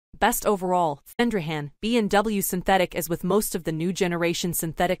best overall, Fendrahan, B&W synthetic. As with most of the new generation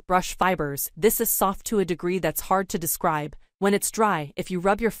synthetic brush fibers, this is soft to a degree that's hard to describe. When it's dry, if you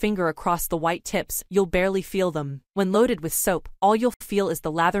rub your finger across the white tips, you'll barely feel them. When loaded with soap, all you'll feel is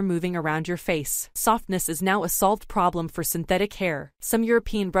the lather moving around your face. Softness is now a solved problem for synthetic hair. Some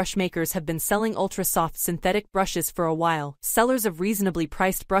European brush makers have been selling ultra-soft synthetic brushes for a while. Sellers of reasonably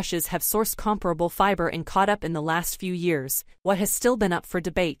priced brushes have sourced comparable fiber and caught up in the last few years. What has still been up for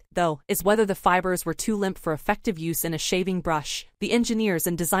debate, though, is whether the fibers were too limp for effective use in a shaving brush. The engineers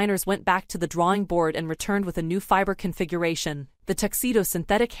and designers went back to the drawing board and returned with a new fiber configuration. The tuxedo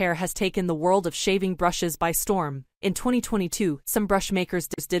synthetic hair has taken the world of shaving brushes by storm. In 2022, some brush makers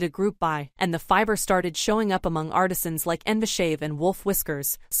did a group buy, and the fiber started showing up among artisans like Envishave and Wolf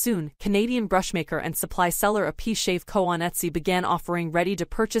Whiskers. Soon, Canadian brushmaker and supply seller AP Shave Co. on Etsy began offering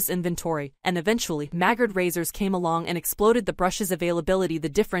ready-to-purchase inventory, and eventually, Maggard razors came along and exploded the brush's availability. The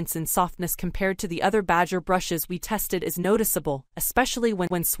difference in softness compared to the other Badger brushes we tested is noticeable, especially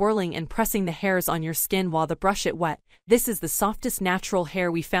when swirling and pressing the hairs on your skin while the brush is wet. This is the softest natural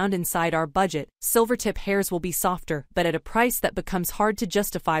hair we found inside our budget. Silvertip hairs will be softer, but at a price that becomes hard to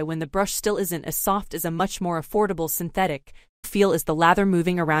justify when the brush still isn't as soft as a much more affordable synthetic. Feel is the lather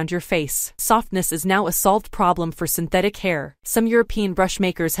moving around your face. Softness is now a solved problem for synthetic hair. Some European brush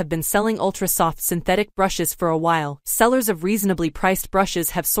makers have been selling ultra-soft synthetic brushes for a while. Sellers of reasonably priced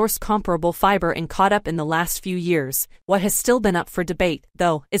brushes have sourced comparable fiber and caught up in the last few years. What has still been up for debate,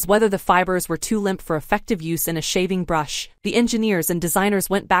 though, is whether the fibers were too limp for effective use in a shaving brush. The engineers and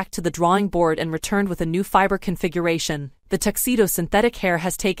designers went back to the drawing board and returned with a new fiber configuration. The tuxedo synthetic hair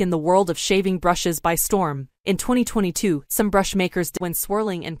has taken the world of shaving brushes by storm. In 2022, some brush makers when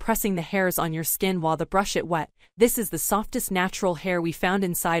swirling and pressing the hairs on your skin while the brush is wet. This is the softest natural hair we found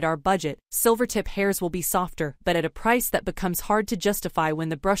inside our budget. Silvertip hairs will be softer, but at a price that becomes hard to justify when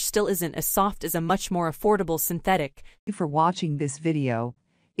the brush still isn't as soft as a much more affordable synthetic. Thank you for watching this video.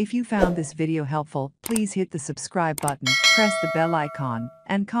 If you found this video helpful, please hit the subscribe button, press the bell icon,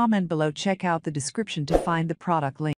 and comment below. Check out the description to find the product link.